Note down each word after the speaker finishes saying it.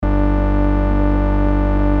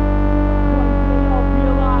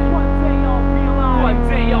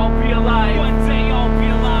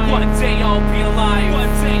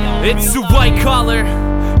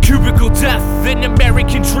an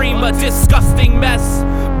American dream, a disgusting mess.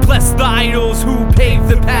 Bless the idols who paved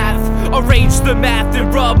the path. Arrange the math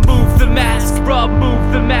and remove the mask.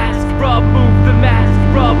 Remove the mask, remove the mask,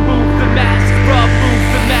 remove the mask, remove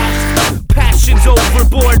the mask. Passions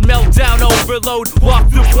overboard, meltdown overload. Walk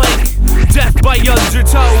the plank, death by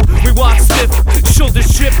undertow. We walk stiff,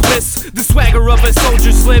 shoulders shipless. The swagger of a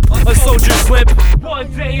soldier slip, a soldier slip.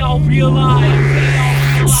 One day I'll be alive.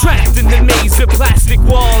 Trapped in the maze of plastic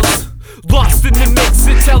walls. Lost in the mix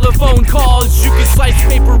of telephone calls. You can slice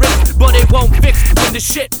paper rip, but it won't fix when the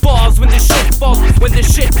shit falls, when the shit falls, when the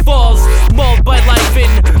shit falls. Mauled by life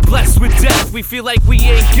and blessed with death. We feel like we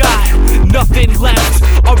ain't got nothing left.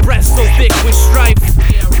 Our breasts so thick with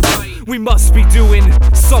strife. We must be doing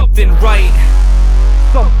something right.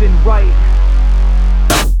 Something right.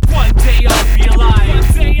 One day I'll be alive.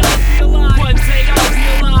 One day I'll be alive. One day I'll be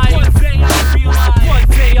alive. One day I'll be alive. One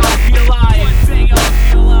day I'll be alive. One day I'll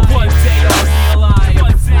be alive. One day I'll be alive.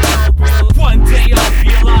 One day I'll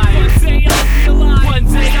be alive. One day I'll be alive. One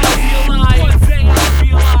day I'll be alive. One day I'll be alive.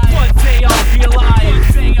 One day I'll be alive. One day I'll be alive.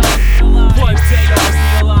 One day I'll be alive. One day I'll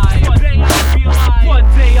be alive. One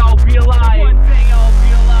day I'll be alive. One day I'll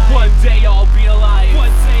be alive. One day I'll be alive.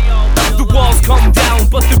 One day I'll be alive. The walls come down,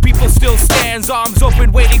 but the people still stands. Arms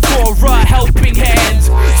open, waiting for a helping hand.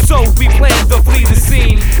 So we plan to flee the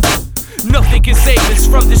scene. Nothing can save us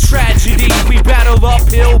from this tragedy. We battle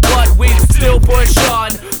uphill, but we still push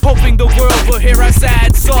on, hoping the world will hear our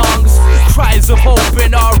sad songs. Cries of hope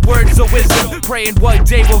and our words of wisdom, praying one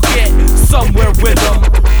day we'll get somewhere with them.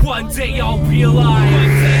 One day I'll be alive. One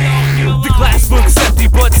day I'll be alive. The glass looks empty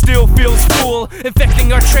but still feels full,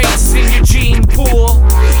 infecting our traits in your gene pool.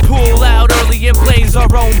 Pull out early and blaze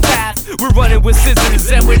our own path. We're running with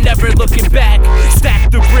scissors and we're never looking back.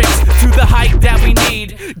 Stack the bricks to the height that we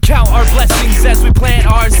need. Count our blessings as we plant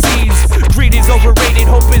our seeds. Greed is overrated,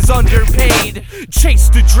 hope is underpaid. Chase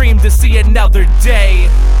the dream to see another day.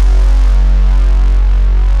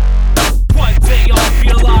 One day I'll be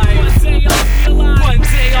alive. One day I'll be alive. One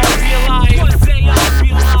day I'll be alive. One day I'll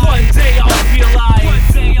be alive. One day I'll be alive. One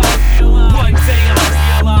day I'll be alive. One day I'll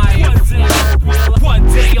be alive. One day I'll be alive.